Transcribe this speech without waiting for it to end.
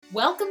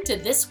Welcome to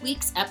this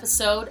week's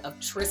episode of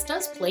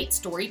Trista's Plate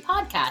Story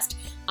Podcast.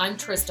 I'm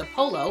Trista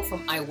Polo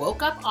from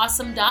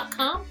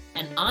iwokeupawesome.com,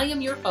 and I am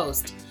your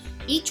host.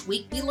 Each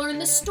week we learn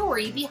the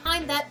story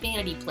behind that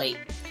vanity plate.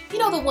 You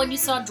know, the one you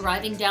saw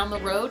driving down the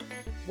road?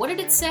 What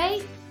did it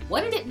say?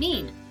 What did it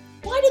mean?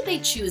 Why did they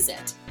choose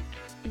it?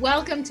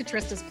 Welcome to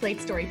Trista's Plate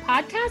Story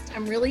Podcast.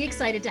 I'm really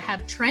excited to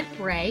have Trent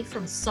Bray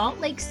from Salt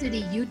Lake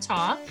City,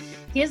 Utah.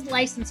 His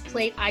license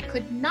plate I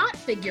could not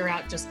figure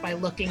out just by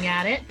looking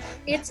at it.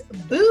 It's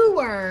Boo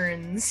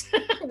Earns.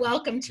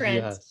 Welcome, Trent.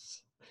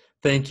 Yes.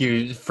 Thank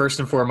you. First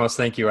and foremost,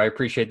 thank you. I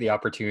appreciate the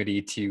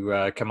opportunity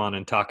to come on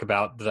and talk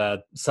about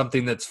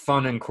something that's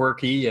fun and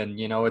quirky. And,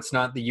 you know, it's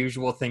not the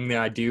usual thing that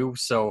I do.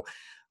 So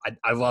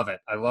I love it.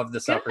 I love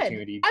this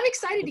opportunity. I'm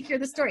excited to hear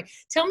the story.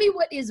 Tell me,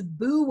 what is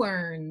Boo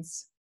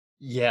Earns?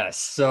 Yes.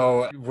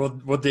 So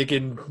we'll dig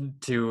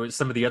into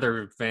some of the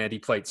other vanity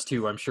plates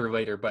too, I'm sure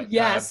later, but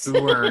yes.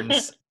 Boo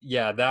Earns,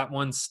 that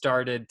one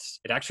it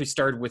actually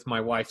started with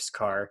my wife's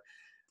car.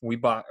 We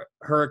bought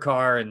her a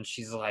car and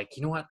she's like,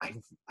 you know what? I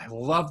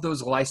love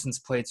those license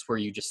plates where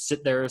you just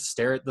sit there,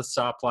 stare at the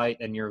stoplight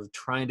and you're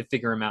trying to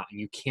figure them out and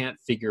you can't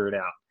figure it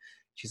out.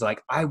 She's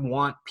like, I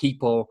want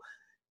people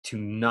to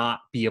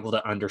not be able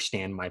to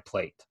understand my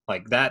plate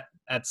like that.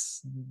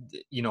 That's,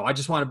 you know, I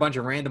just want a bunch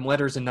of random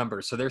letters and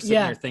numbers. So they're sitting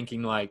there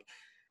thinking like,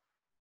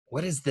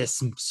 what is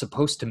this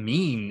supposed to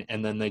mean?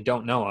 And then they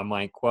don't know. I'm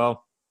like,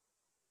 well,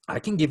 I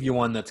can give you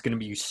one that's going to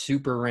be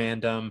super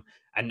random.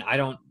 And I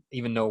don't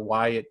even know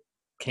why it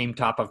came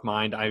top of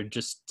mind. I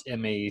just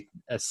am a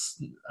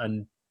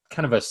kind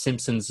of a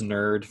Simpsons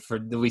nerd for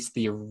at least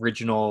the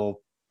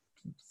original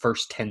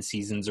first 10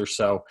 seasons or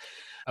so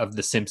of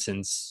The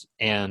Simpsons.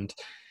 And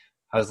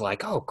I was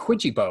like, oh,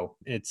 Quidgy-Bo.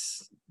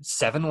 It's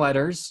 7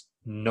 letters.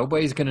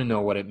 Nobody's going to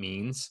know what it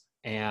means.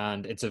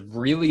 And it's a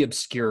really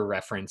obscure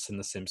reference in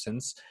The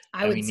Simpsons.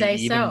 I would say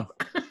even,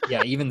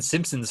 so. Even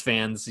Simpsons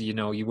fans, you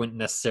know, you wouldn't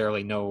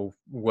necessarily know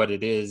what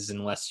it is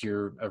unless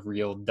you're a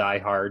real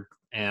diehard.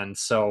 And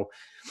so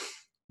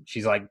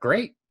she's like,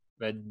 great,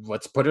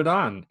 let's put it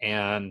on.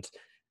 And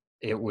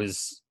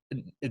it's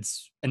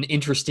an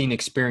interesting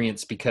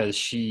experience because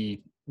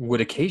she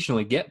would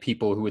occasionally get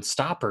people who would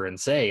stop her and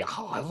say,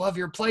 oh, I love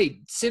your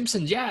plate.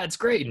 Simpsons, yeah, it's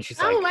great. And she's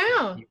like,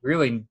 wow. You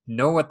really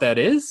know what that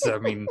is? I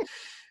mean,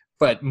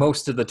 but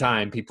most of the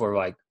time people are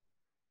like,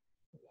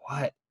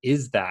 what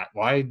is that?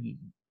 Why?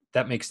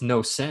 That makes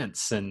no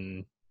sense.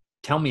 And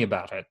tell me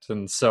about it.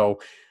 And so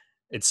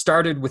it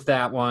started with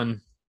that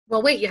one.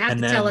 Well, wait, you have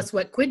to tell us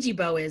what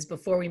Quidgy-Bo is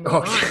before we move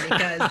on,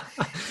 because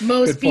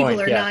most people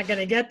are not going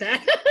to get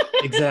that.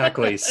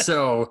 Exactly.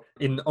 So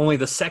in only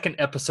the second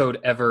episode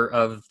ever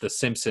of The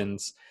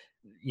Simpsons,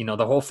 you know,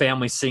 the whole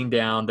family's sitting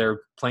down,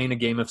 they're playing a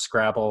game of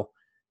Scrabble,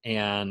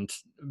 and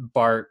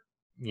Bart,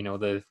 you know,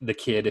 the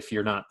kid, if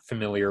you're not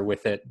familiar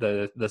with it,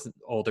 the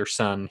older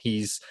son,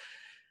 he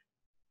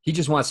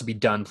just wants to be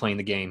done playing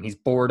the game. He's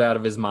bored out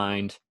of his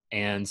mind.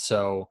 And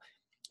so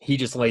he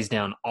just lays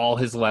down all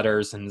his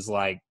letters and is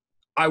like,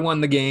 I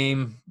won the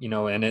game, you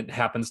know, and it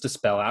happens to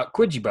spell out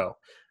Quidgy-Bo.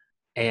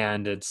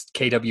 And it's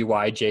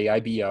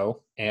Kwyjibo.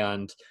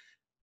 And,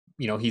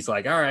 you know, he's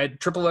like, all right,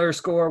 triple letter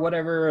score,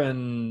 whatever.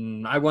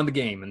 And I won the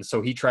game. And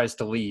so he tries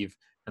to leave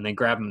and they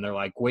grab him. And they're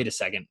like, wait a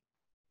second.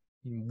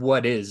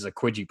 What is a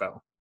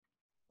Quidgy-Bo?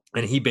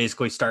 And he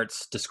basically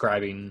starts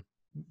describing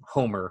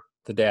Homer,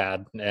 the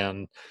dad,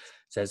 and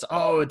says,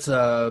 oh, it's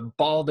a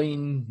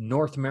balding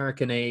North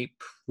American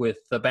ape with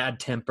a bad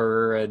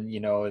temper. And, you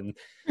know, and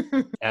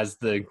as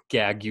the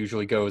gag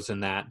usually goes in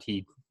that,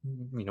 he,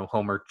 you know,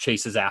 Homer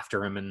chases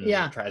after him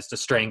and tries to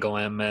strangle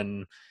him.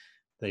 And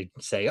they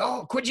say,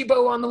 oh,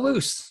 Quidgy-Bo on the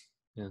loose.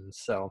 And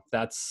so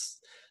that's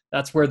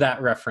where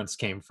that reference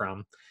came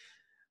from.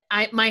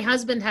 My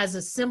husband has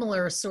a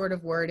similar sort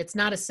of word. It's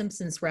not a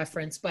Simpsons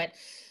reference, but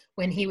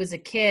when he was a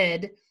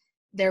kid,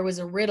 there was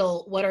a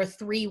riddle. What are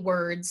 3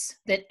 words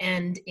that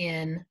end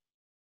in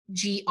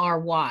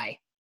GRY?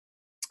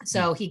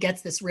 So he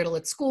gets this riddle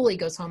at school. He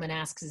goes home and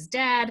asks his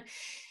dad,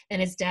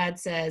 and his dad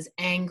says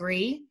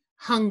angry,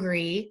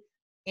 hungry,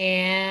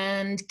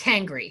 and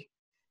cangry.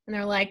 And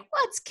they're like,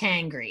 what's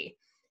cangry?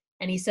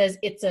 And he says,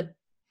 it's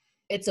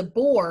a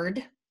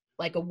board,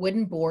 like a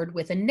wooden board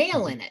with a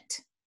nail in it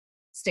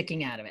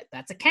sticking out of it.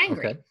 That's a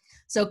cangry. Okay.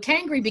 So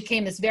cangry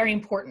became this very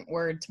important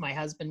word to my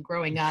husband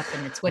growing up,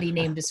 and it's what he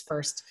named his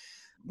first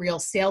real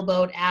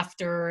sailboat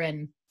after.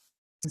 And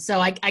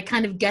so I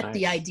kind of get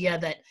the idea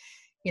that,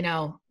 you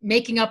know,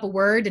 making up a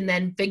word and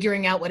then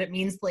figuring out what it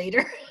means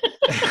later.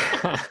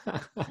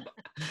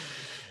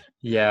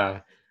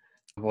 Yeah.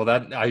 Well,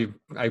 that I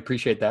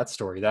appreciate that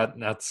story.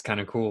 That's kind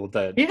of cool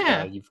that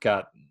you've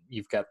got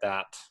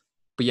that.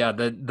 But yeah,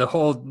 the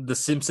whole The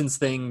Simpsons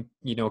thing,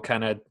 you know,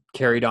 kind of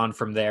carried on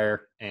from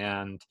there.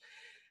 And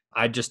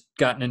I just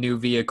gotten a new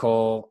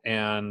vehicle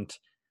and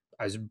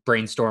I was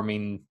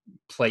brainstorming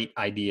plate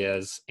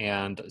ideas.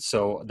 And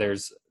so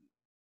there's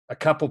a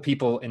couple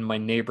people in my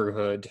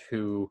neighborhood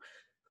who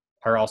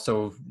are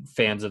also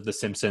fans of The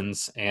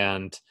Simpsons.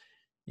 And,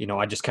 you know,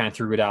 I just kind of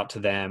threw it out to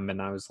them and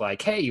I was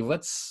like, hey,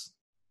 let's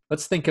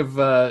let's think of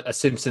a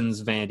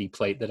Simpsons vanity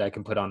plate that I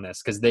can put on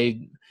this, because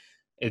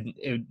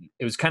it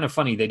was kind of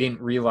funny. They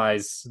didn't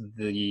realize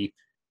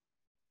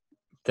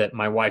that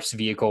my wife's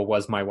vehicle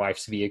was my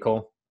wife's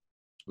vehicle,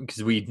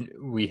 because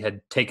we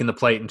had taken the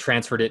plate and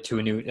transferred it to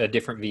a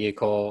different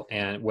vehicle,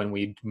 and when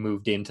we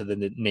moved into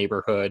the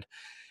neighborhood,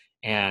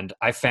 and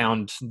I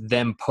found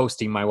them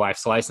posting my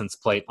wife's license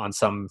plate on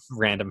some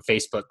random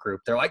Facebook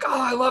group. They're like,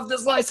 "Oh, I love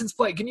this license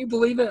plate. Can you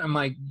believe it?" I'm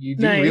like, "You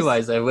do Nice.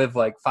 realize I live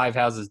like 5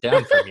 houses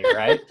down from you,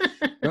 right?"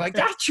 They're like,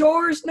 "That's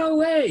yours? No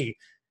way."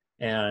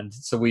 And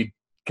so we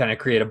kind of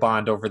create a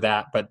bond over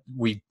that, but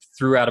we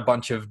threw out a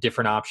bunch of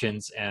different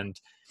options, and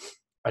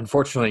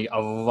unfortunately a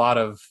lot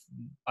of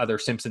other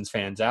Simpsons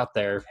fans out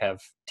there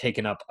have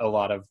taken up a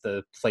lot of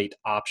the plate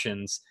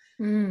options.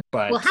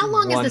 But Well, how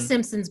long has The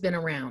Simpsons been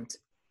around?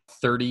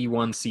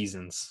 31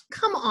 seasons.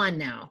 Come on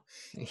now.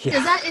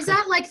 Yeah. Is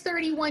that like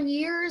 31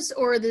 years,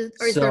 or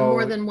is there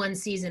more than one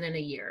season in a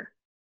year?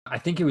 I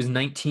think it was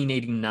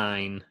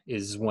 1989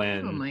 is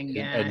when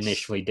it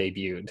initially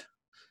debuted.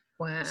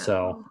 Wow.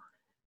 So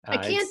I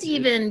can't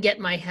even get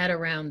my head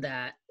around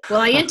that.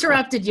 Well, I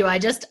interrupted you. I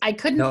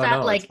couldn't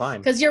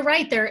because you're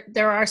right.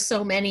 There are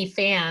so many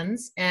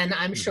fans, and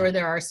I'm sure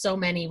there are so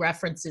many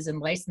references and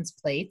license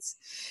plates.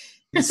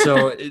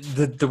 So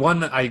the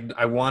one that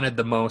I wanted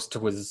the most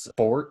was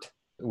Bort,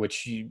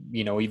 which,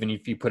 you know, even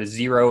if you put a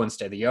 0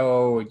 instead of the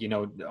O, you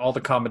know, all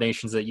the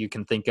combinations that you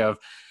can think of,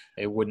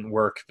 it wouldn't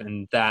work.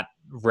 And that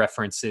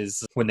reference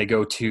is when they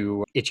go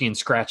to Itchy and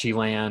Scratchy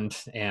Land,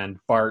 and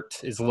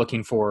Bart is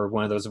looking for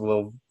one of those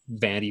little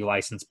vanity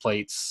license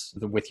plates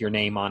with your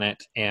name on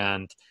it,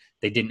 and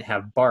they didn't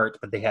have Bart,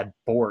 but they had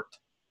Bort,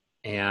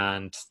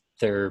 and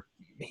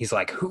he's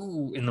like,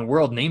 who in the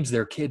world names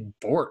their kid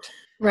Bort?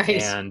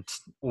 Right. And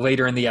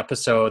later in the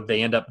episode,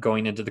 they end up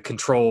going into the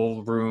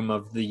control room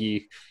of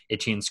the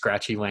Itchy and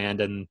Scratchy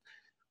Land, and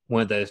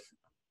one of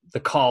the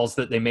calls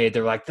that they made,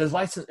 they're like, the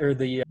license, or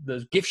the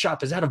gift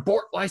shop is out of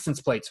Bort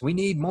license plates. We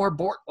need more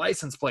Bort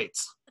license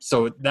plates.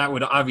 So that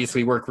would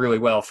obviously work really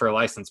well for a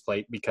license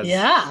plate, because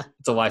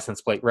it's a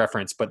license plate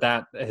reference, but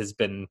that has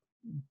been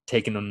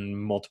taken on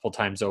multiple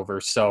times over.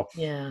 So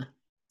yeah,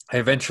 I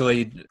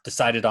eventually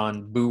decided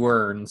on Boo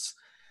Earns,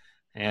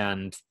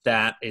 and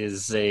that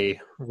is a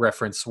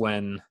reference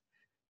when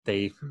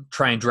they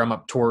try and drum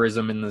up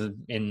tourism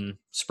in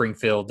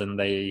Springfield, and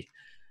they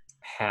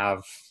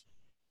have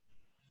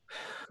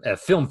a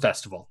film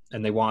festival,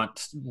 and they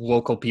want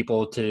local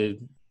people to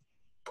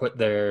put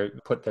their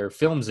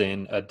films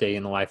in, a day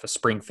in the life of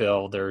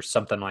Springfield or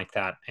something like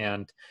that.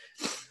 And,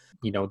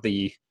 you know,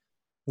 the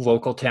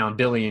local town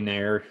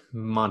billionaire,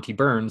 Monty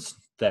Burns,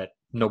 that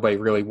nobody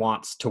really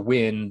wants to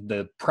win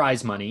the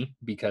prize money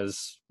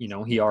because, you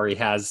know, he already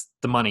has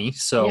the money.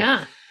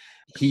 So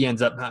he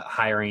ends up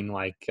hiring,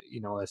 like,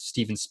 you know, a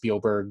Steven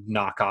Spielberg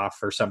knockoff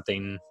or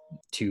something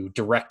to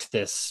direct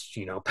this,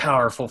 you know,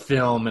 powerful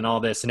film and all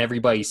this. And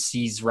everybody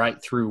sees right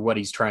through what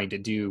he's trying to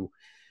do.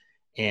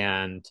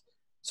 And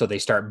so they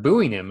start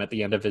booing him at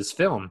the end of his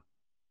film.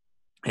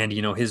 And,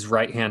 you know, his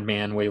right-hand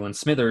man, Waylon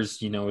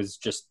Smithers, you know, is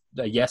just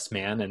a yes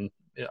man and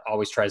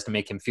always tries to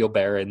make him feel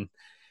better. And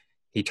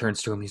he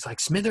turns to him. He's like,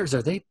 Smithers,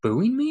 are they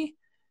booing me?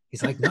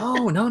 He's like,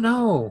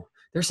 no.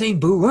 They're saying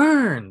Boo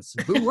Earns.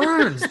 Boo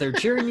Earns. They're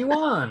cheering you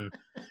on.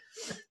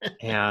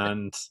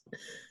 And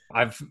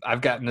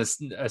I've gotten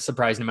a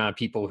surprising amount of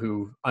people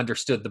who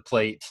understood the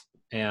plate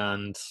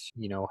and,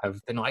 you know,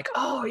 have been like,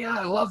 oh, yeah,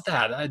 I love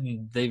that.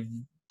 And they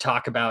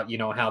talk about, you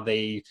know, how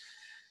they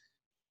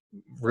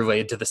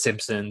related to The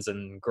Simpsons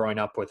and growing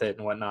up with it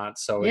and whatnot.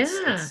 So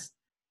it's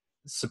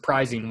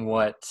surprising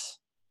what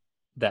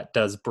that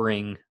does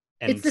bring.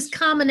 And it's this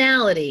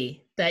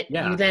commonality that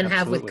you then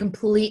have with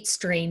complete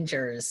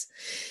strangers.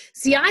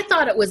 See, I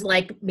thought it was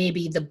like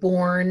maybe the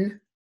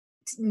Bourne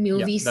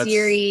movie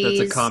series.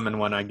 That's a common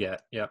one I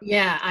get.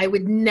 Yeah, I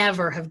would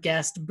never have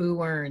guessed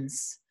Boo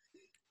Earns.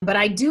 But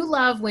I do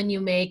love when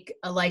you make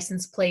a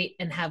license plate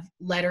and have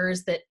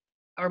letters that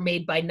are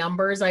made by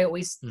numbers. I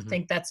always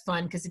think that's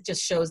fun because it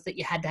just shows that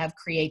you had to have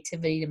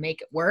creativity to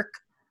make it work.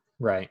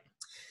 Right.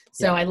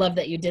 So I love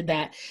that you did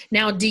that.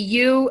 Now, do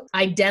you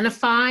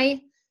identify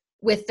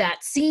with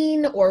that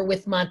scene or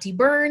with Monty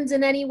Burns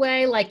in any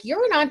way? Like,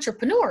 you're an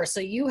entrepreneur, so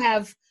you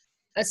have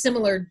a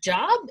similar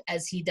job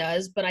as he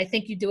does, but I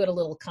think you do it a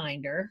little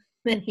kinder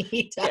than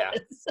he does.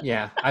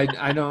 Yeah.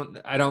 I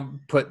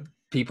don't put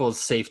people's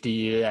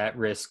safety at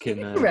risk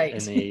in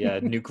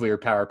a nuclear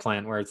power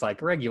plant where it's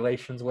like,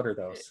 regulations, what are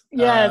those?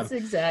 Yes,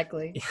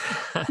 exactly.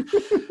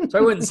 So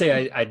I wouldn't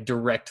say I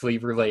directly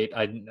relate.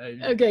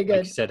 Okay, good.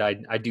 Like you said,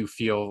 I do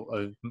feel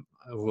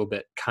a little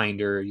bit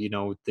kinder, you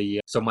know.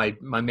 So my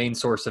main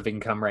source of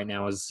income right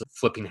now is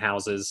flipping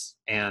houses,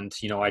 and,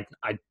 you know, I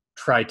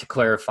try to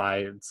clarify,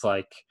 it's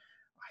like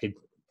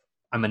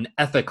I'm an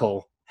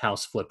ethical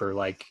house flipper.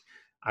 Like,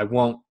 I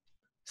won't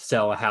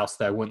sell a house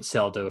that I wouldn't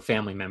sell to a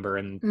family member,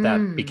 and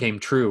that became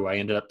true. I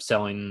ended up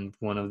selling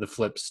one of the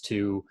flips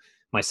to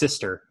my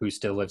sister, who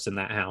still lives in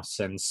that house.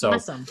 And so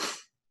awesome.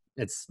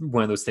 It's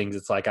one of those things.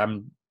 It's like I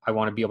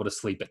want to be able to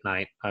sleep at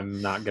night.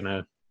 I'm not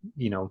gonna,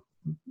 you know,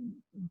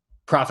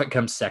 profit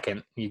comes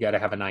second. You got to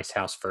have a nice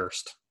house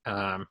first.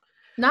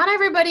 Not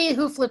everybody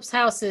who flips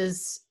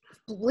houses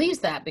believes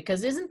that,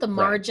 because isn't the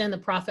margin, Right.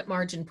 the profit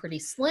margin, pretty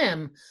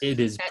slim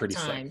It is at pretty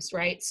slim. times,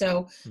 right?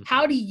 So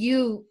how do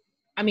you,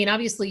 I mean,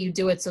 obviously you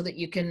do it so that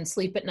you can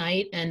sleep at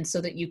night and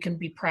so that you can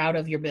be proud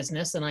of your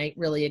business. And I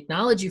really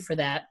acknowledge you for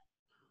that.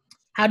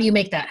 How do you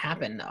make that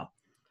happen though?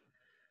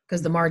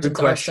 Because the Good margins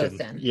are so question.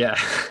 thin. Yeah.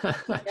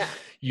 Yeah.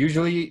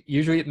 Usually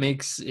it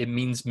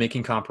means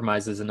making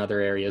compromises in other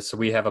areas. So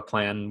we have a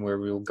plan where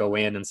we'll go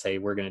in and say,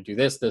 we're going to do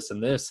this, this,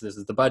 and this. This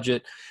is the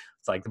budget.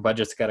 It's like the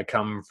budget's got to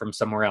come from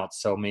somewhere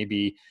else. So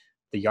maybe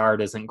the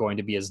yard isn't going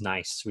to be as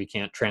nice. We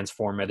can't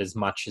transform it as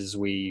much as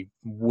we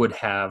would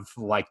have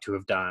liked to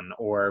have done,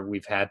 or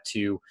we've had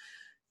to,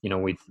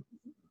 we've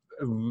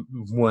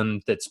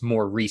one that's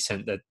more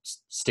recent that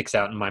sticks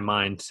out in my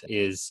mind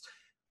is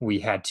we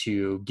had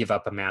to give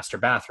up a master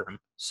bathroom.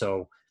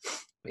 So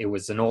it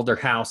was an older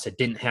house. It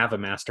didn't have a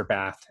master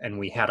bath, and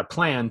we had a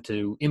plan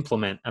to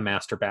implement a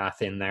master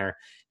bath in there.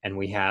 And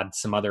we had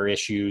some other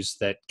issues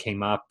that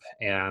came up.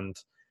 And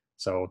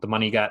so the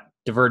money got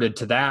diverted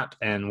to that,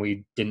 and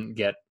we didn't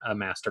get a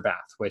master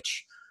bath,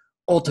 which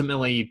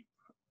ultimately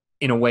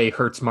in a way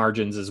hurts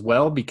margins as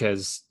well,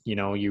 because,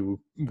 you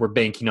were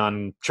banking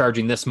on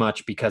charging this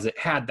much because it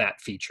had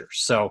that feature.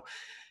 So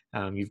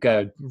you've got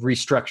to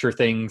restructure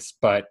things,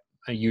 but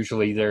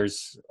usually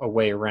there's a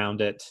way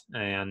around it.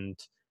 And,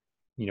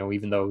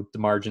 even though the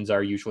margins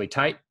are usually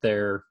tight,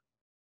 they're,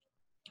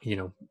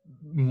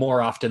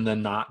 more often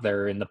than not,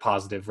 they're in the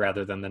positive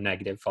rather than the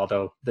negative,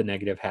 although the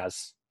negative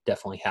has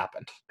definitely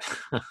happened.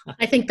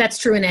 I think that's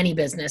true in any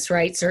business,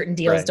 right? Certain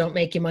deals Right. don't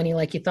make you money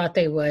like you thought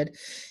they would.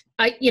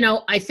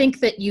 I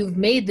think that you've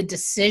made the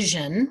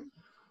decision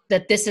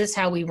that this is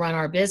how we run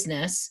our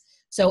business.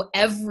 So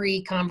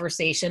every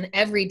conversation,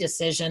 every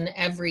decision,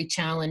 every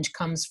challenge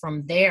comes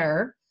from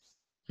there.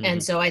 Mm-hmm.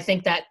 And so I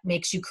think that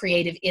makes you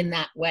creative in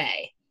that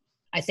way.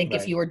 I think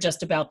if Right. you were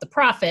just about the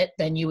profit,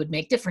 then you would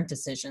make different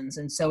decisions.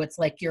 And so it's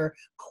like your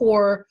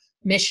core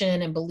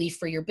mission and belief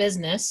for your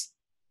business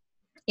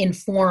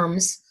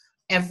informs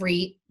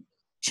every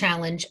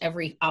challenge,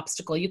 every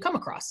obstacle you come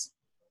across.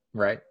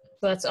 Right.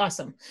 So that's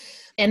awesome.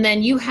 And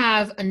then you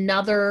have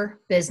another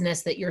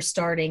business that you're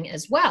starting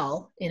as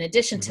well, in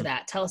addition to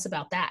that. Tell us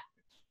about that.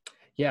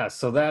 Yeah,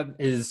 so that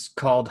is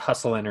called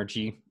Hustle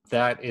Energy.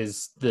 That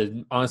is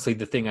honestly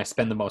the thing I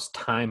spend the most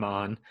time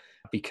on,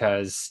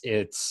 because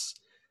it's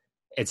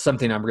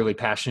something I'm really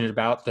passionate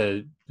about.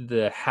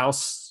 The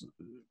house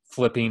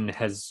flipping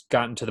has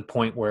gotten to the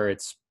point where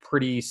it's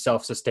pretty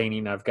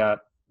self-sustaining. I've got,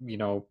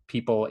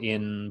 people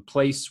in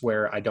place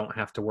where I don't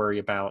have to worry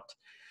about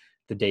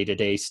the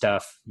day-to-day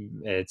stuff.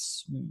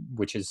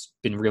 Which has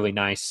been really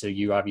nice. So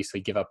you obviously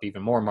give up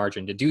even more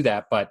margin to do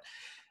that, but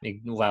it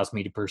allows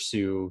me to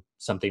pursue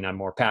something I'm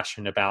more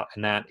passionate about.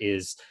 And that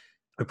is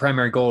the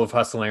primary goal of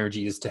Hustle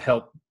Energy, is to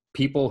help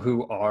people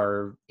who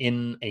are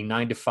in a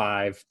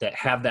 9-to-5 that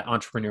have that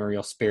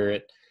entrepreneurial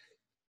spirit,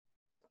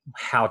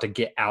 how to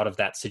get out of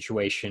that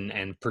situation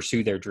and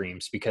pursue their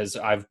dreams. Because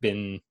I've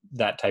been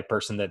that type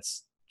person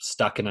that's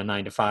stuck in a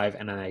 9-to-5,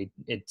 and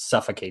it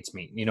suffocates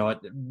me.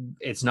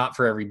 It's not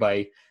for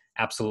everybody.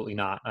 Absolutely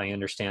not. I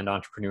understand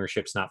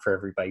entrepreneurship's not for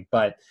everybody,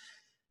 but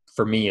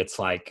for me, it's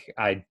like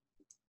I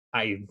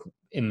am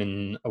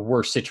in a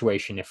worse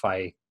situation if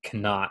I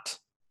cannot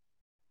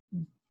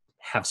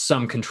have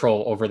some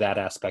control over that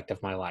aspect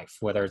of my life,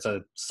 whether it's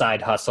a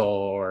side hustle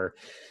or,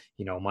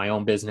 my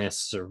own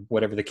business or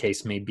whatever the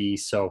case may be.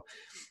 So,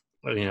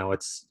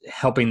 it's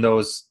helping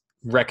those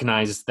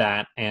recognize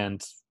that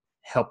and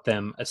help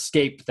them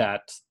escape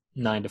that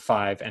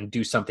 9-to-5 and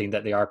do something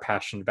that they are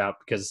passionate about.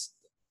 Because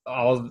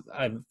I've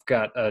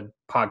got a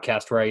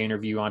podcast where I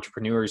interview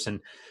entrepreneurs, and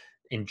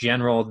in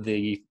general,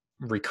 the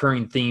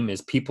recurring theme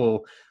is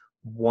people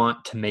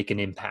want to make an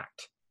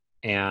impact,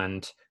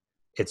 and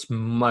it's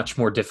much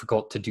more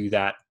difficult to do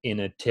that in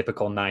a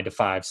typical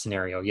 9-to-5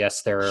 scenario.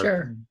 Yes, there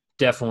are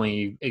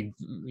definitely,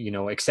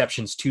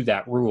 exceptions to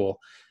that rule,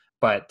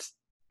 but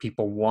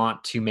people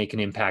want to make an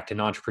impact, and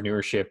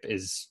entrepreneurship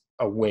is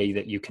a way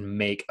that you can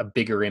make a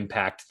bigger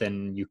impact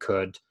than you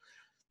could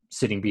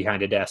sitting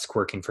behind a desk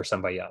working for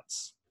somebody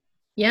else.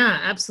 Yeah,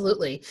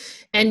 absolutely.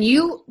 And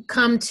you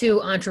come to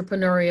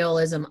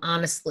entrepreneurialism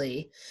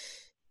honestly,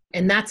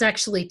 and that's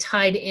actually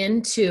tied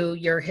into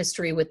your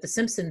history with The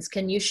Simpsons.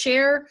 Can you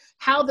share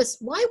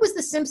why was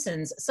The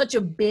Simpsons such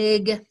a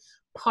big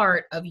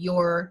part of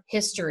your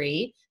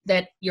history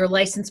that your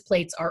license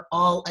plates are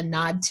all a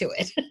nod to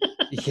it?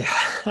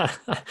 Yeah.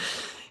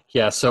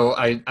 Yeah. So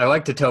I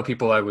like to tell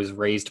people I was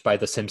raised by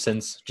The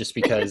Simpsons, just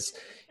because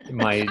I'm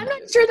not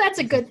sure that's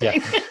a good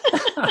thing.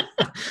 Yeah.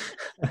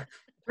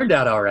 Turned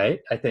out all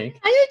right, I think.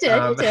 You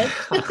did.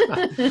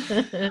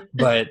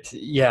 But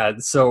yeah,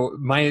 so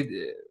my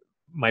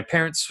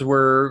parents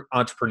were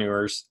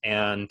entrepreneurs,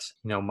 and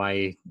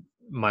my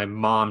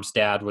mom's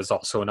dad was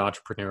also an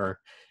entrepreneur,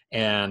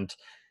 and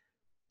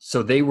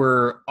so they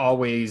were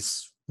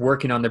always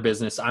working on their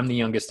business. I'm the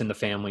youngest in the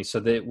family, so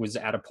that was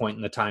at a point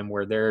in the time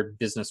where their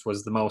business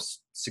was the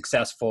most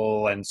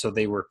successful, and so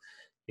they were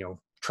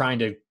trying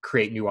to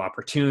create new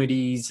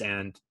opportunities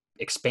and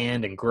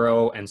expand and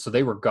grow. And so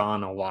they were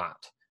gone a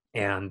lot.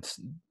 And,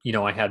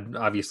 I had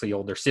obviously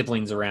older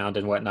siblings around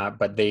and whatnot,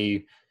 but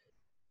they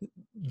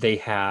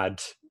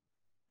had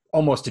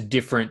almost a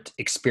different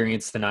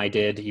experience than I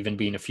did, even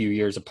being a few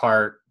years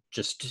apart,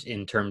 just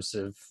in terms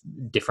of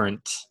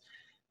different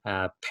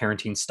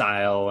parenting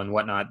style and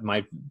whatnot.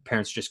 My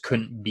parents just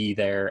couldn't be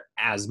there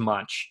as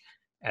much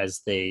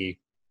as they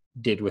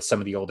did with some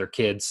of the older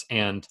kids.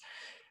 And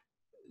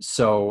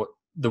so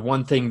the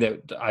one thing that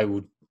I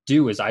would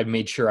do is I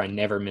made sure I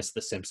never missed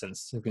The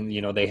Simpsons.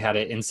 They had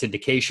it in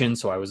syndication,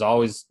 so I was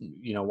always,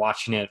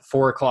 watching it at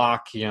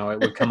 4:00. It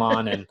would come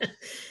on, and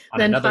on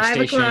then another 5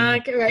 station,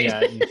 o'clock,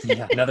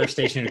 right? another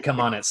station would come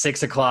on at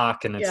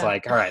 6:00, and it's Yeah.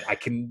 like, all right, I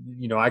can,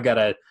 I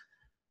gotta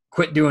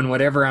quit doing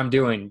whatever I'm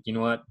doing. You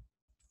know what?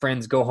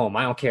 Friends, go home.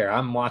 I don't care.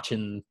 I'm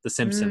watching The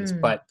Simpsons.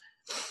 But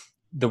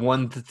the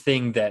one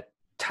thing that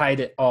tied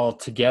it all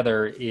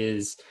together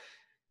is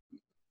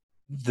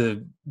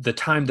the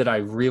time that I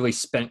really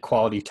spent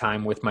quality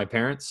time with my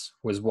parents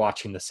was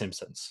watching The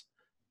Simpsons.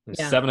 It was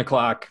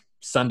 7:00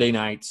 Sunday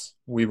nights.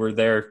 We were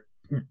there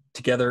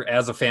together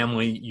as a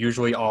family,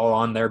 usually all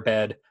on their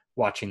bed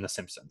watching The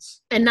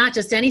Simpsons. And not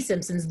just any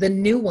Simpsons, the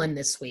new one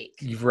this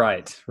week.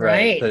 Right.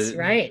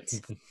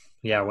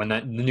 Yeah, when the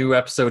new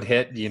episode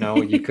hit,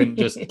 you couldn't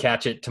just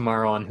catch it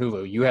tomorrow on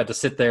Hulu. You had to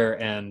sit there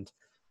and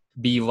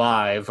be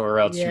live, or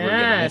else you were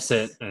going to miss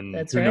it. And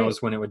that's who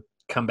knows when it would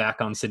come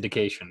back on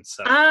syndication.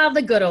 So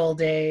the good old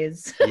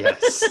days.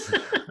 Yes.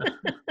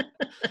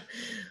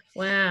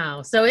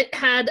 Wow. So it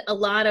had a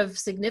lot of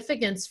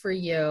significance for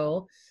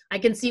you. I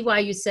can see why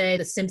you say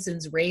The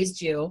Simpsons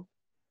raised you.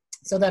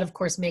 So that, of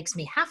course, makes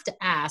me have to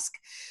ask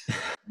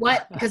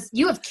because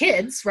you have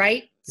kids,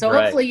 right? So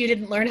hopefully you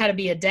didn't learn how to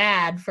be a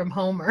dad from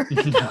Homer.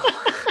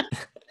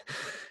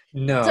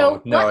 No.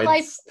 So what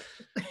life?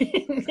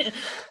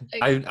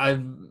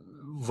 I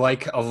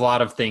like a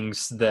lot of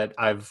things that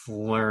I've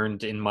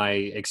learned in my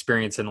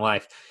experience in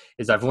life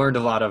is I've learned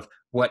a lot of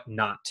what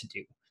not to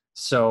do.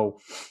 So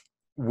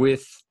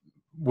with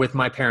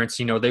my parents,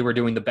 they were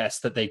doing the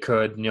best that they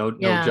could, no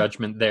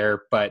judgment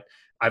there, but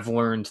I've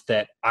learned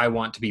that I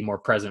want to be more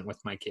present with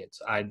my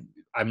kids. I'm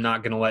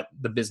not going to let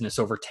the business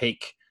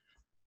overtake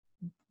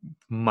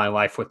my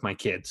life with my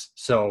kids.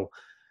 So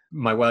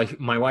my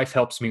wife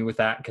helps me with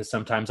that, because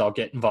sometimes I'll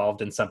get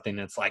involved in something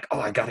that's like, oh,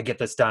 I got to get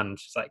this done.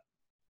 She's like,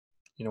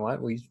 you know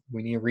what, we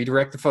need to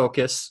redirect the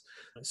focus.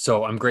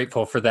 So I'm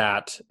grateful for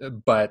that,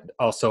 but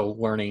also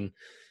learning,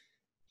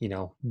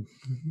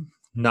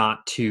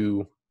 not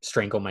to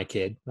strangle my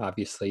kid.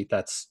 Obviously,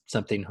 that's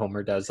something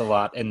Homer does a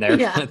lot in there.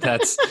 Yeah.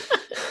 That's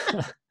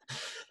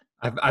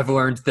I've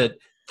learned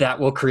that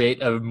will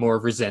create a more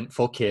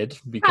resentful kid,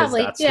 because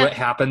that's what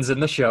happens in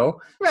the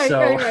show. Right.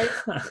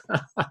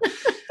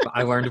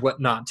 I learned what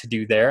not to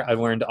do there. I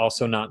learned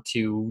also not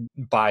to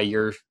buy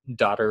your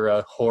daughter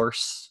a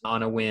horse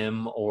on a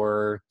whim,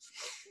 or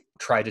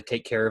try to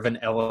take care of an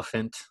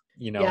elephant,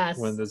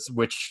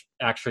 which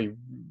actually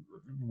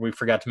we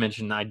forgot to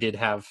mention, I did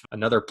have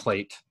another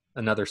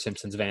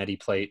Simpsons vanity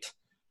plate,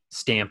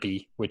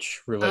 Stampy,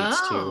 which relates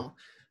to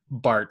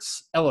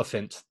Bart's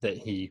elephant that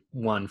he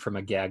won from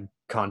a gag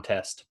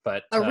contest.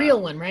 But a real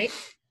one, right?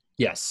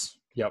 Yes.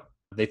 Yep.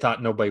 They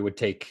thought nobody would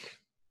take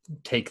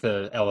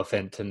the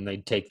elephant, and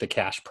they'd take the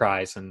cash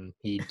prize, and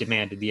he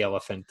demanded the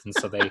elephant, and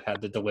so they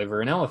had to deliver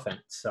an elephant.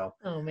 So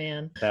oh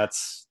man,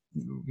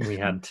 we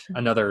had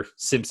another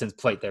Simpsons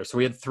plate there. So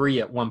we had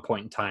 3 at one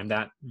point in time.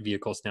 That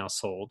vehicle's now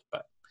sold.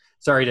 But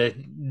sorry to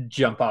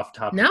jump off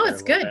topic. No,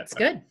 it's good. It's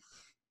good.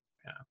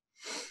 Yeah.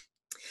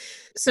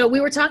 So we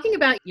were talking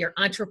about your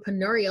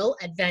entrepreneurial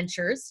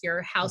adventures,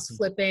 your house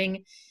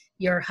flipping,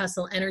 your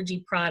Hustle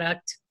Energy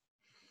product.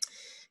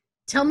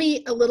 Tell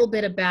me a little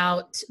bit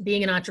about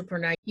being an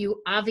entrepreneur.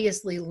 You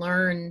obviously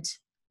learned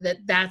that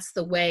that's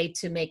the way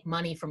to make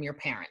money from your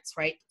parents,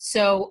 right?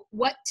 So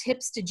what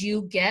tips did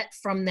you get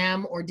from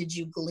them, or did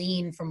you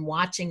glean from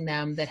watching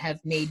them, that have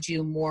made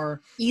you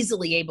more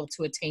easily able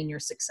to attain your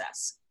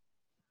success?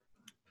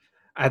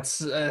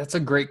 That's a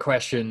great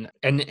question.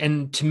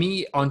 And to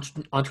me,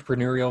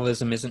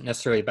 entrepreneurialism isn't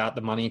necessarily about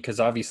the money, because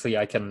obviously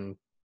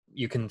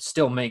you can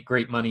still make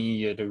great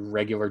money at a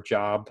regular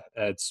job.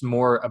 It's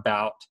more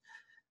about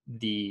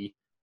the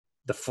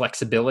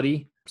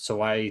flexibility.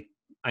 So I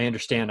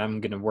understand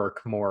I'm going to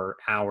work more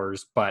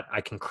hours, but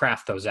I can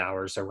craft those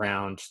hours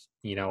around,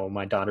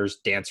 my daughter's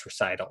dance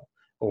recital,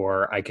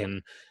 or I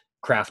can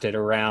craft it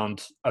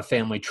around a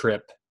family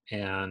trip,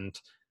 and,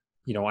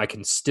 I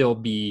can still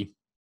be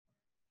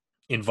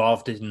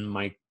involved in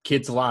my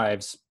kids'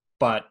 lives,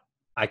 but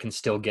I can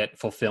still get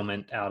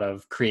fulfillment out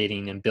of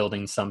creating and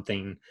building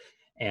something.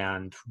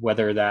 And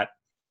whether that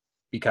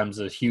becomes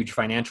a huge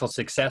financial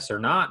success or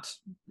not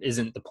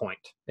isn't the point.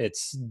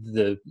 It's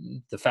the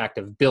fact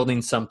of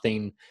building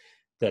something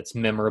that's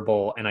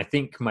memorable. And I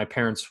think my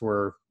parents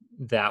were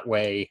that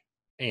way,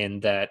 in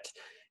that,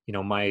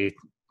 my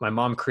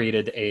mom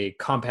created a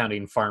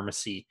compounding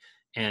pharmacy,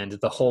 and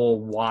the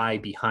whole why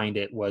behind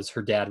it was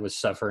her dad was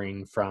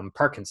suffering from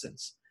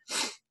Parkinson's.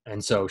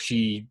 And so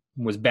she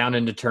was bound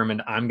and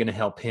determined, I'm going to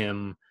help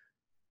him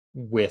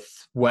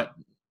with what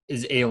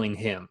is ailing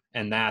him.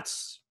 And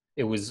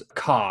it was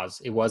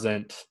cause. It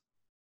wasn't,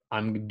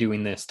 I'm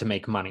doing this to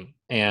make money.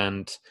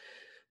 And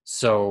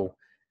so,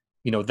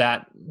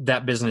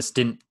 that business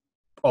didn't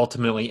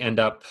ultimately end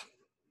up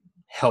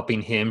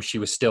helping him. She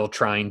was still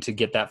trying to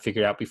get that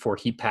figured out before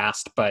he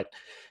passed, but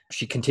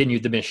she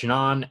continued the mission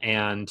on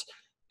and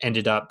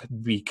ended up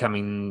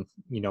becoming,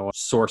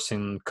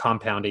 sourcing,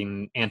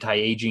 compounding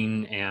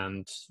anti-aging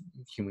and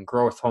human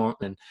growth hormone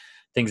and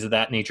things of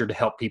that nature to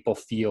help people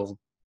feel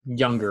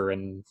younger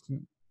and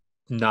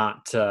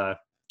not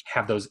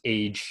have those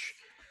age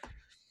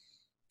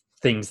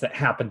things that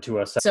happen to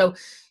us. So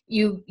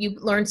you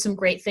learned some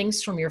great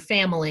things from your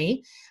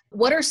family.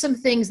 What are some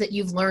things that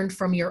you've learned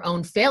from your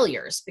own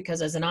failures?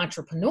 Because as an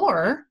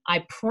entrepreneur,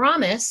 I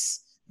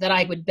promise that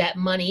I would bet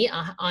money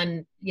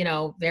on,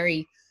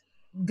 very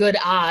good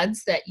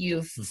odds that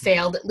you've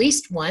failed at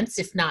least once,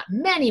 if not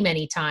many,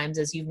 many times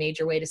as you've made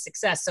your way to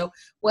success. So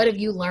what have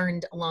you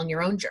learned along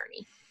your own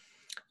journey?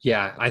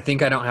 Yeah, I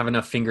think I don't have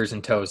enough fingers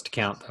and toes to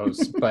count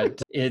those,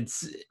 but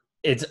it's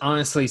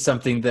honestly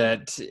something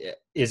that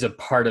is a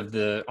part of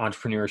the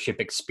entrepreneurship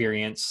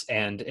experience.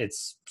 And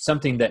it's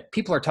something that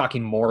people are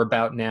talking more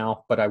about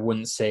now, but I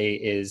wouldn't say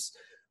is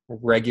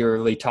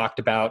regularly talked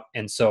about.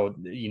 And so,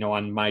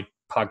 on my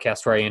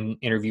podcast where I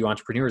interview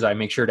entrepreneurs, I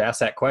make sure to ask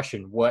that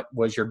question: what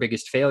was your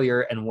biggest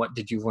failure and what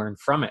did you learn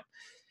from it?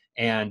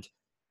 And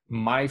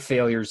my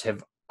failures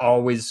have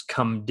always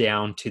come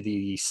down to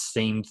the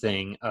same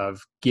thing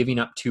of giving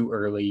up too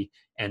early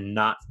and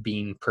not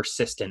being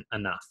persistent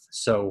enough.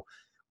 So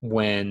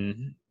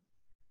when,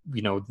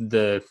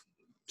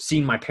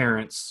 seeing my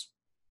parents,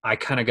 I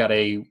kind of got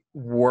a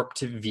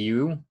warped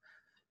view.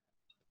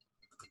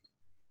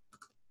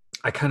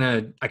 I kind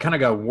of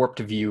got a warped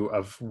view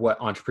of what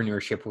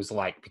entrepreneurship was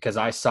like because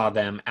I saw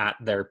them at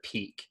their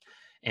peak.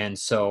 And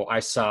so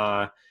I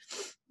saw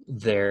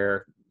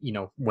their,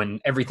 when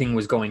everything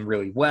was going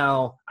really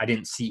well, I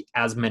didn't see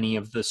as many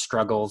of the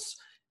struggles.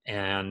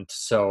 And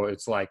so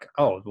it's like,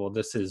 oh, well,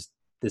 this is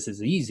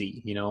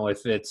easy.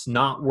 If it's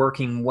not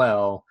working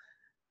well,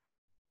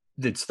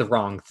 it's the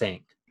wrong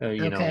thing.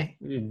 Okay.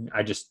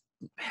 I just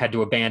had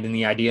to abandon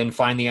the idea and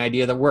find the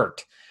idea that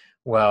worked.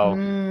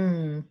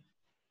 Well,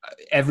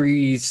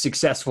 every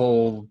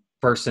successful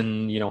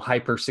person,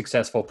 hyper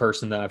successful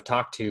person that I've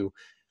talked to,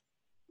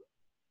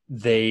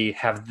 they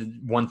have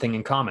one thing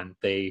in common.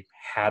 They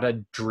had a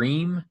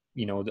dream,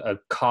 a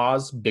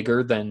cause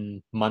bigger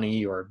than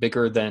money or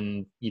bigger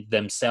than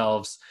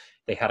themselves.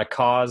 They had a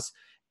cause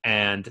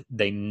and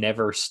they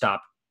never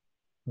stopped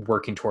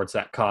working towards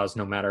that cause,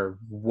 no matter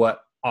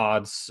what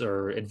odds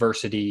or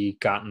adversity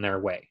got in their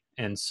way.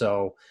 And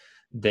so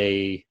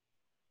the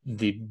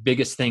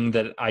biggest thing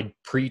that I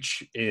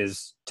preach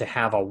is to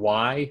have a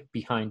why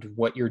behind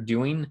what you're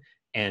doing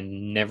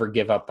and never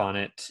give up on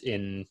it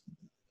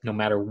no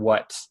matter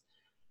what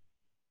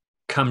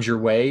comes your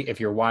way. If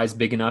your why is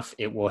big enough,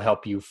 it will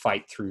help you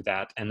fight through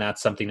that. And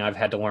that's something I've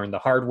had to learn the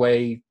hard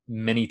way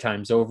many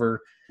times over.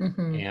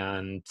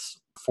 And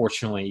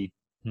fortunately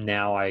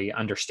now I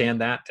understand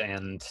that.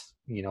 And,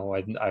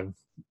 I've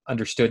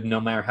understood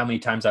no matter how many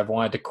times I've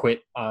wanted to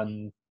quit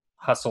on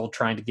hustle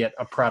trying to get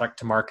a product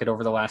to market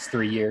over the last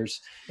 3 years.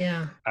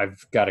 Yeah.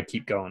 I've got to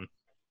keep going.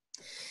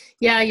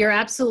 Yeah, you're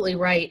absolutely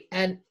right.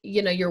 And,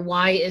 your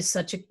why is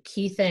such a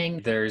key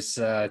thing. There's,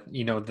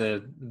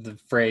 the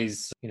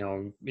phrase,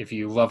 if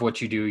you love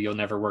what you do, you'll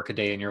never work a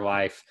day in your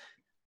life.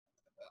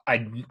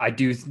 I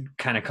do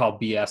kind of call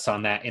BS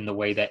on that in the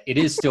way that it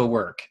is still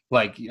work.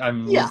 Like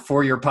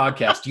for your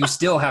podcast, you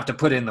still have to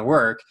put in the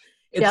work.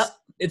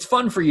 It's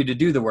fun for you to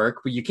do the work,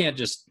 but you can't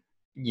just,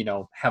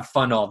 have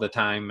fun all the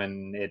time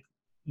and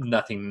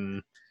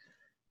nothing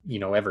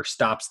ever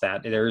stops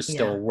that. There is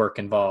still work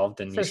involved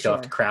and you still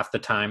have to craft the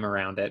time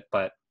around it,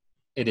 but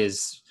it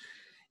is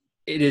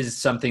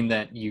something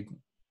that you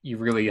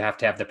really have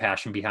to have the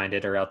passion behind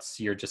it, or else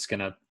you're just going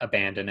to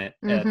abandon it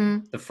at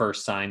the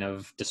first sign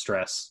of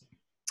distress.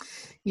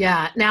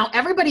 Yeah. Now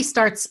everybody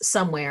starts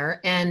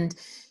somewhere, and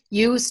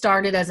you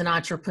started as an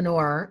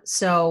entrepreneur.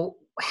 So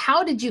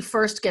how did you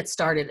first get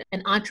started?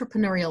 An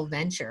entrepreneurial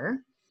venture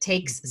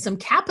takes some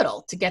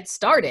capital to get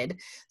started.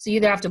 So you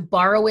either have to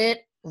borrow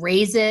it,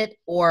 raise it,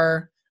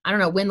 or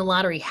win the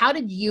lottery. How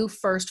did you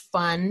first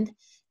fund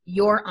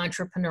your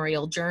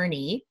entrepreneurial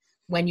journey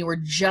when you were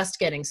just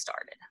getting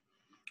started?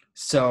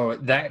 So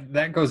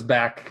that goes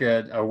back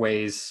a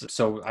ways.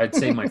 So I'd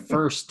say my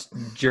first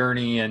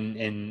journey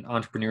in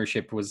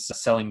entrepreneurship was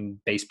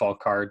selling baseball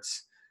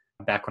cards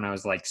back when I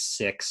was like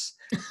 6.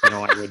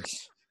 I would.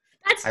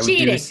 That's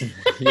cheating.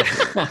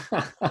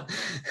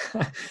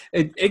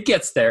 It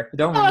gets there.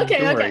 Don't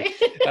worry.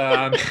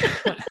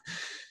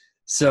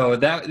 So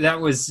that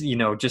was,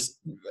 just,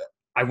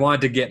 I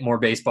wanted to get more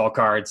baseball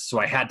cards, so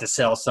I had to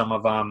sell some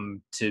of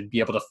them to be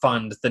able to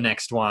fund the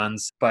next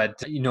ones.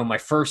 But, my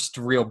first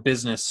real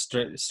business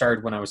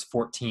started when I was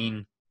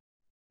 14.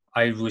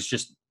 I was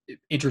just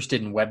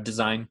interested in web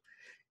design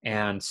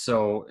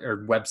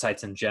or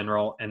websites in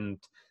general. And,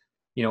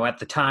 at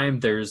the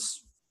time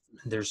there's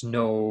there's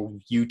no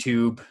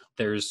YouTube,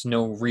 there's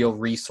no real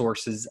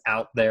resources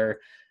out there.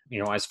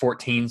 I was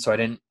 14,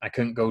 so I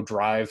couldn't go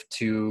drive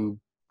to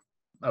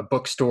a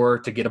bookstore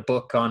to get a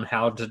book on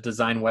how to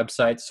design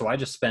websites. So I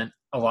just spent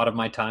a lot of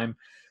my time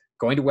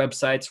going to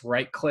websites,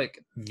 right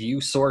click,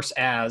 view source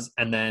as,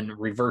 and then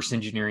reverse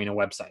engineering a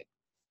website.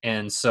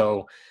 And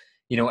so,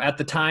 at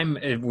the time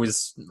it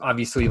was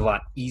obviously a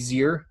lot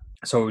easier.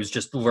 So it was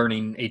just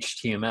learning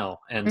HTML.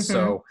 And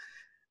so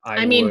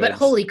but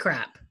holy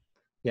crap.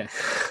 Yeah.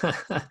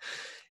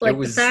 Like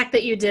the fact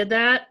that you did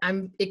that,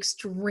 I'm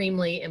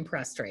extremely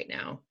impressed right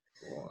now.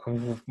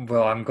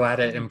 Well, I'm glad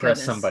it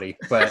impressed somebody,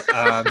 but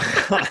well,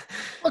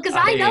 because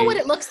I know what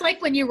it looks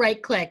like when you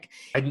right click.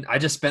 I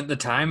just spent the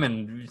time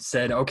and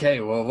said, okay,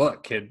 well,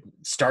 look, it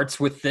starts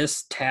with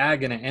this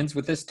tag and it ends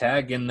with this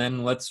tag, and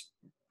then let's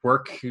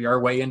work our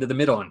way into the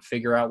middle and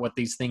figure out what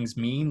these things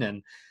mean.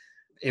 And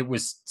it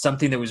was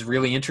something that was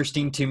really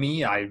interesting to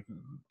me. I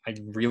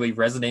really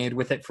resonated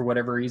with it for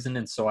whatever reason,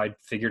 and so I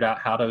figured out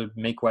how to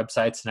make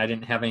websites, and I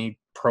didn't have any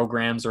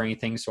programs or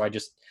anything, so I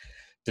just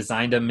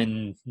designed them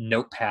in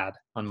Notepad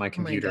on my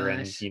computer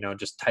and,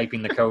 just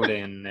typing the code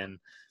in. And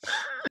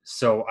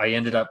so I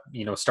ended up,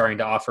 starting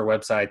to offer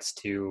websites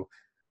to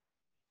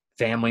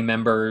family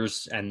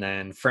members and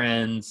then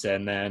friends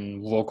and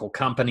then local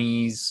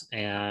companies.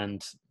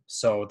 And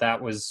so that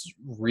was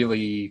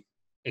really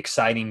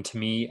exciting to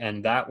me.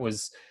 And that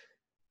was,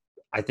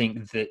 I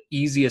think, the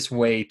easiest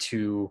way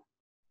to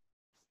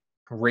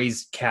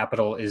raise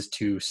capital is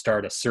to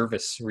start a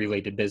service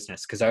related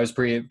business, because I was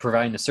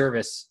providing a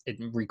service. It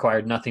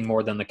required nothing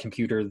more than the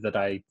computer that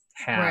I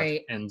had.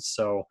 Right. And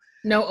so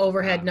no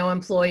overhead, no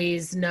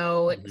employees,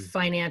 no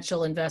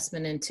financial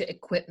investment into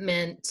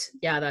equipment.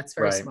 Yeah, that's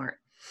very smart.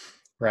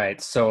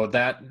 Right. So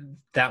that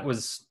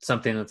was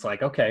something that's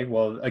like, okay,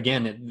 well,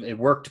 again, it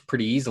worked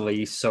pretty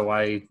easily. So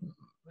I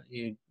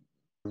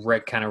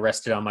kind of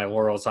rested on my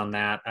laurels on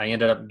that. I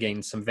ended up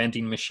getting some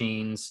vending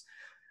machines.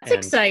 That's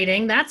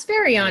exciting. That's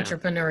very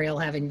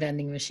entrepreneurial, having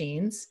vending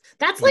machines.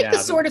 That's like the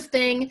sort of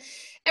thing,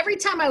 every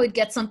time I would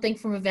get something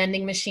from a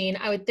vending machine,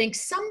 I would think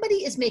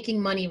somebody is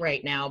making money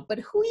right now, but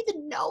who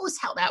even knows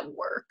how that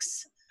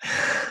works?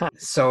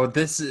 So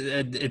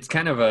it's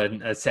kind of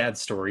a sad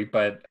story,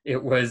 but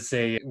it was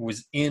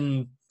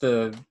in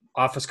the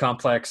office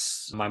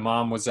complex my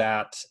mom was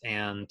at,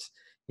 and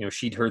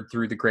she'd heard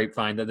through the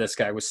grapevine that this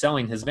guy was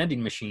selling his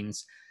vending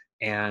machines,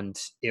 and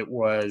it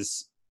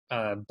was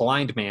a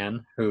blind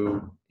man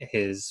who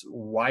his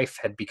wife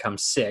had become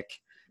sick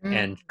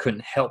and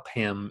couldn't help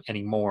him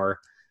anymore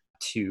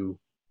to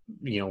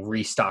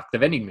restock the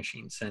vending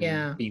machines.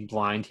 And being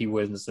blind, he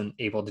wasn't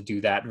able to do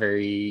that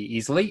very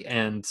easily.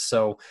 And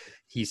so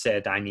he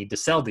said, I need to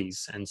sell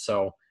these. And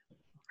so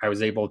I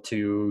was able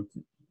to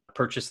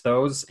purchase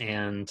those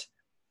and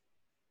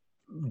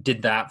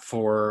did that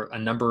for a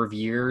number of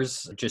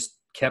years. Just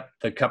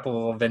kept the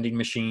couple of vending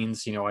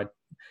machines. I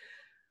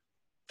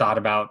thought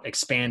about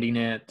expanding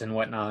it and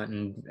whatnot,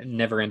 and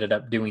never ended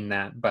up doing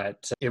that.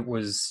 But it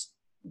was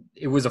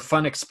a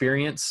fun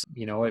experience.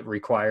 It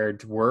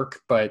required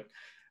work, but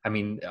I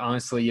mean,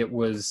 honestly, it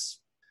was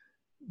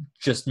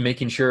just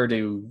making sure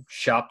to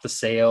shop the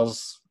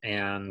sales,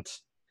 and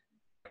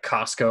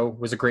Costco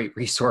was a great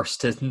resource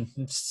to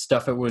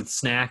stuff it with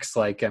snacks.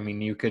 Like, I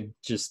mean,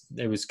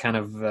 it was kind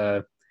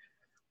of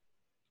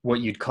what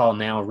you'd call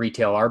now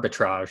retail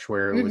arbitrage,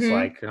 where it was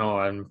like, oh,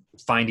 I'm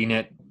finding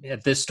it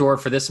at this store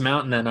for this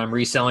amount, and then I'm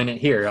reselling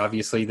it here.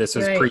 Obviously, this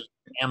was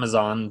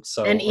pre-Amazon.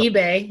 And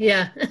eBay,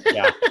 yeah.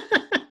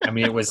 I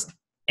mean,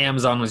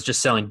 Amazon was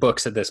just selling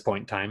books at this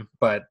point in time.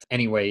 But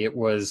anyway, it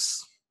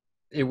was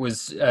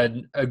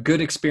a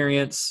good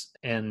experience,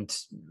 and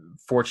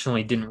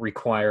fortunately didn't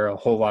require a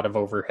whole lot of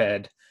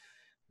overhead.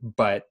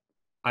 But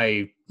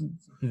I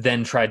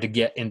then tried to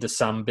get into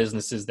some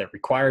businesses that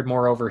required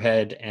more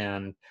overhead,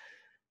 and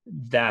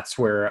that's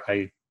where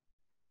I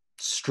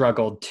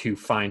struggled to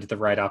find the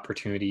right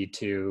opportunity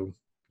to,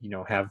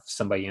 have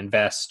somebody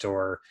invest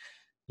or,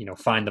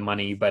 find the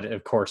money. But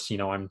of course,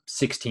 I'm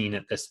 16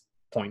 at this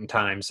point in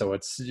time, so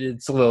it's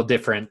a little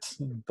different.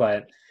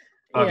 But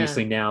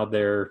obviously now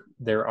there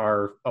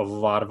are a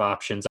lot of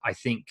options. I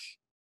think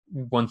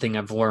one thing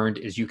I've learned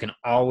is you can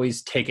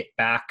always take it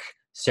back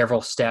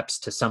several steps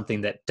to something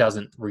that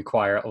doesn't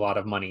require a lot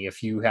of money.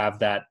 If you have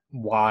that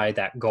why,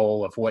 that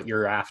goal of what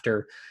you're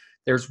after,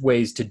 there's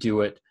ways to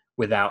do it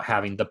without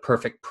having the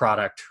perfect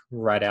product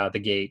right out of the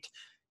gate.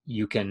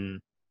 You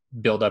can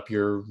build up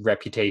your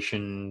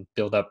reputation,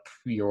 build up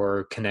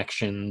your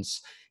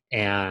connections,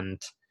 and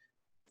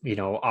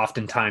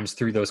oftentimes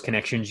through those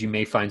connections you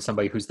may find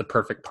somebody who's the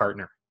perfect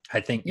partner. I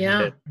think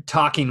that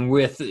talking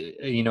with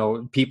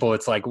people,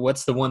 it's like,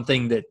 what's the one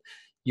thing that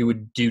you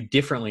would do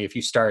differently if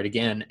you start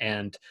again?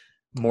 And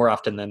more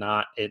often than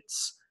not,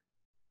 it's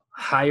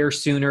hire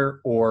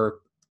sooner or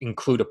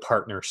include a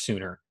partner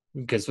sooner,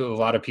 because a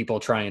lot of people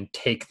try and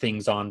take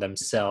things on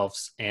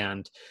themselves.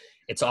 And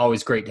it's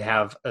always great to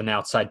have an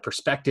outside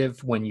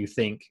perspective when you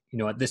think,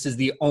 this is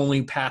the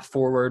only path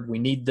forward. We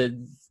need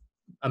 $1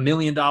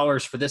 million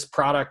for this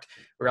product,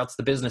 or else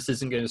the business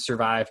isn't going to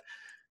survive.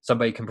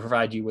 somebody can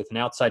provide you with an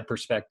outside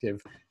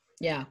perspective.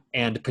 Yeah.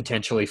 And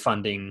potentially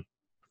funding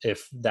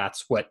if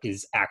that's what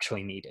is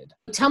actually needed.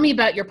 Tell me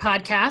about your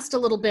podcast a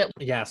little bit.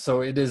 Yeah,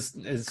 so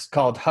it's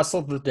called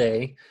Hustle the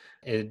Day.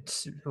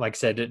 It's, like I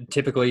said,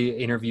 typically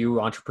interview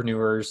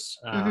entrepreneurs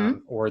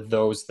or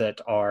those that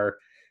are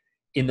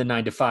in the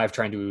 9-to-5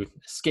 trying to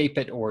escape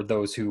it, or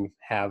those who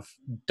have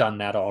done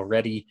that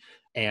already.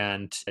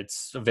 And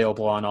it's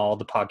available on all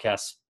the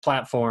podcast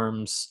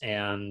platforms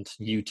and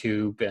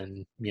YouTube,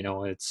 and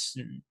it's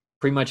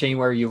pretty much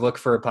anywhere you look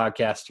for a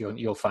podcast,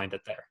 you'll find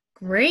it there.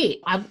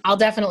 Great. I'll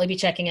definitely be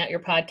checking out your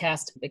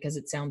podcast because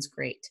it sounds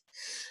great.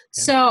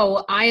 Yeah.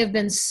 So I have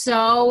been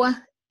so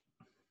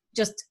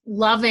just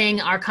loving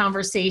our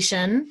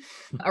conversation,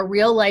 a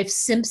real life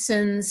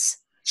Simpsons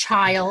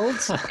child,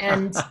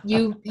 and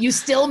you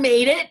still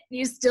made it.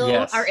 You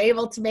still are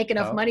able to make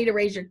enough money to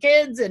raise your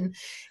kids. And,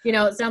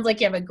 it sounds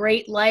like you have a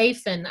great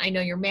life, and I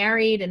know you're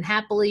married and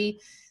happily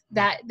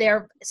that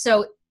there.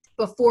 So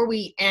before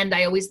we end,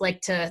 I always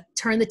like to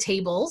turn the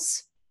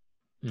tables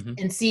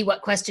and see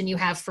what question you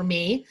have for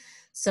me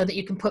so that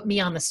you can put me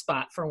on the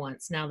spot for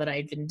once, now that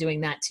I've been doing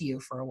that to you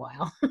for a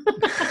while.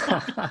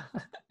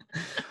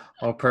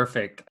 Oh,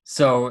 perfect.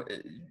 So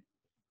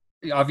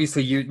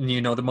obviously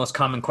the most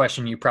common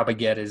question you probably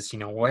get is,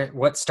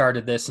 what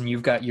started this? And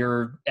you've got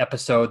your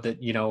episode that,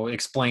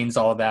 explains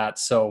all that.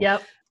 So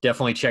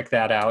definitely check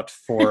that out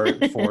for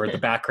the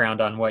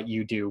background on what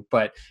you do,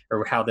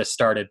 or how this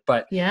started.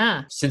 But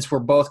since we're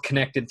both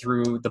connected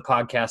through the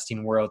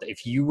podcasting world,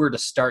 if you were to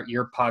start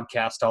your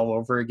podcast all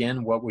over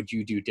again, what would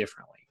you do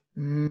differently?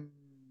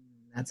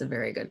 That's a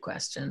very good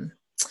question.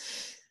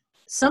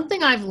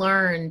 Something I've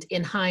learned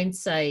in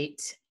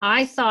hindsight,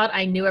 I thought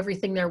I knew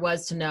everything there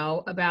was to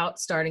know about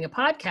starting a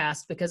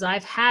podcast because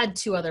I've had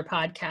 2 other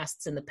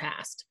podcasts in the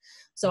past.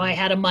 So I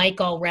had a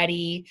mic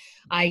already.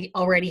 I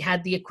already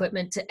had the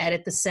equipment to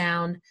edit the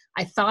sound.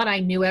 I thought I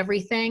knew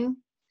everything,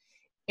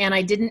 and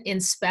I didn't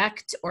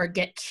inspect or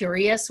get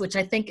curious, which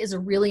I think is a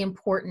really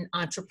important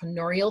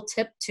entrepreneurial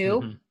tip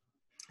too.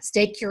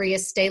 Stay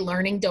curious, stay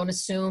learning. Don't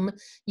assume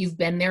you've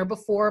been there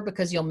before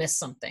because you'll miss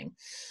something.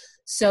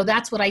 So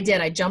that's what I did.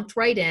 I jumped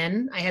right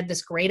in. I had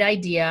this great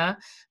idea.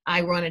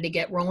 I wanted to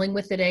get rolling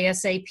with it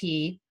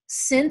ASAP.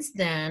 Since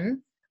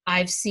then,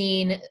 I've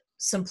seen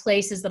some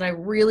places that I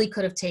really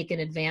could have taken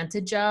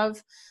advantage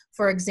of.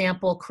 For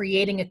example,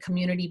 creating a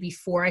community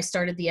before I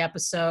started the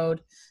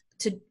episode,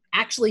 to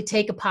actually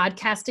take a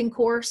podcasting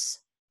course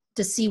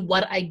to see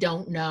what I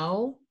don't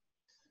know,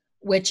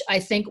 which I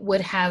think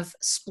would have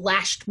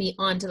splashed me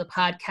onto the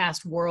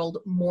podcast world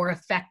more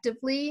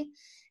effectively.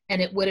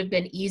 And it would have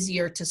been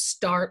easier to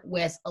start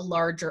with a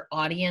larger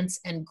audience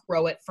and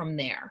grow it from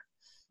there.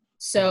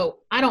 So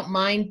I don't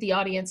mind the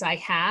audience I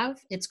have.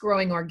 It's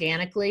growing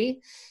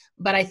organically.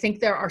 But I think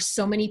there are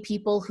so many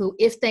people who,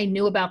 if they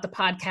knew about the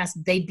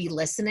podcast, they'd be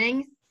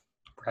listening.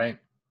 Right.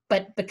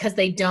 But because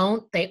they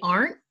don't, they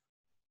aren't.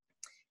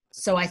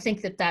 So I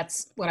think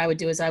that's what I would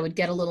do, is I would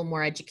get a little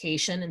more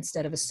education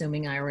instead of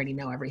assuming I already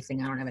know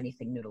everything. I don't have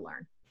anything new to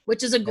learn,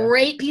 which is a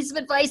great piece of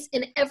advice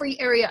in every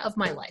area of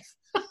my life.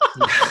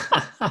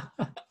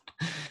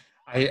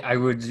 I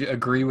would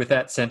agree with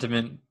that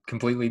sentiment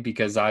completely,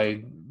 because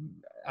I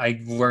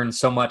learned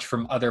so much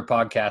from other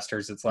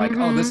podcasters. It's like,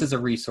 oh, this is a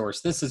resource.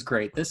 This is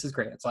great. This is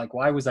great. It's like,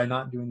 why was I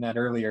not doing that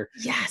earlier?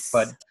 Yes.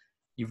 But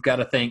you've got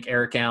to thank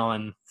Eric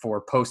Allen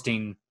for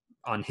posting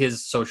on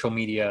his social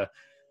media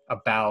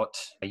about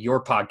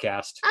your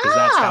podcast, because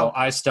that's how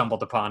I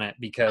stumbled upon it.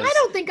 Because I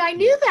don't think I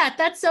knew that.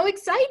 That's so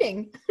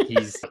exciting.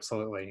 He's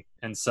absolutely.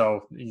 And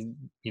so,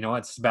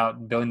 it's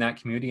about building that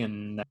community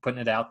and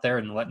putting it out there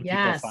and letting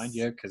people find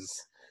you.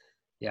 Because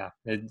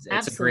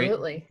it's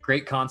a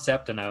great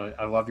concept, and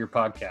I love your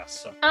podcast.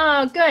 So.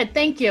 Oh, good.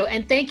 Thank you.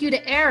 And thank you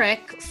to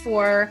Eric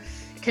for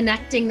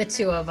connecting the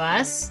two of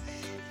us.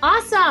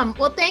 Awesome.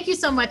 Well, thank you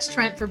so much,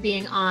 Trent, for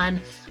being on.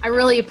 I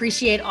really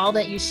appreciate all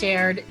that you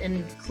shared,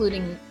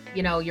 including,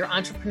 your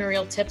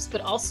entrepreneurial tips,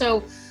 but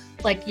also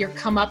like your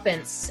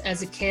comeuppance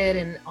as a kid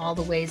and all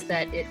the ways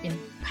that it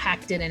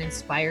impacted and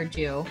inspired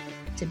you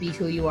to be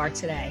who you are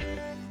today.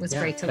 It was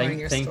great to learn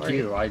your story. Thank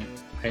you.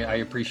 I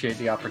appreciate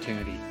the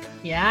opportunity.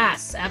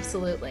 Yes,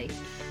 absolutely.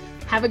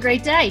 Have a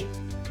great day.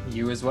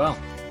 You as well.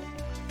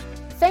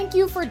 Thank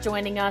you for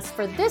joining us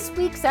for this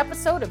week's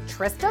episode of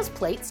Trista's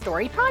Plate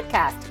Story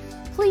Podcast.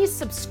 Please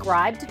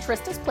subscribe to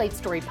Trista's Plate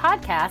Story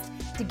Podcast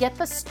to get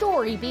the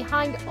story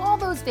behind all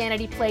those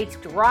vanity plates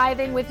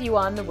driving with you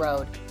on the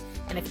road.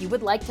 And if you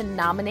would like to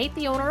nominate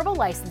the owner of a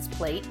license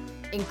plate,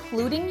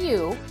 including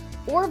you,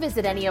 or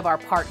visit any of our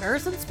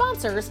partners and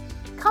sponsors,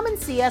 come and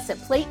see us at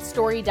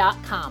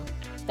platestory.com.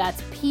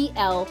 That's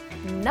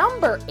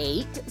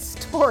PL8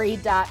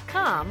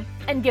 story.com,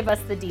 and give us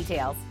the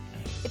details.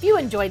 If you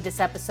enjoyed this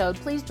episode,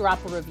 please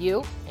drop a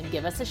review and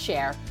give us a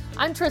share.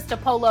 I'm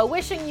Trista Polo,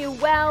 wishing you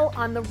well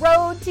on the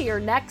road to your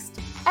next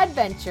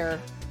adventure.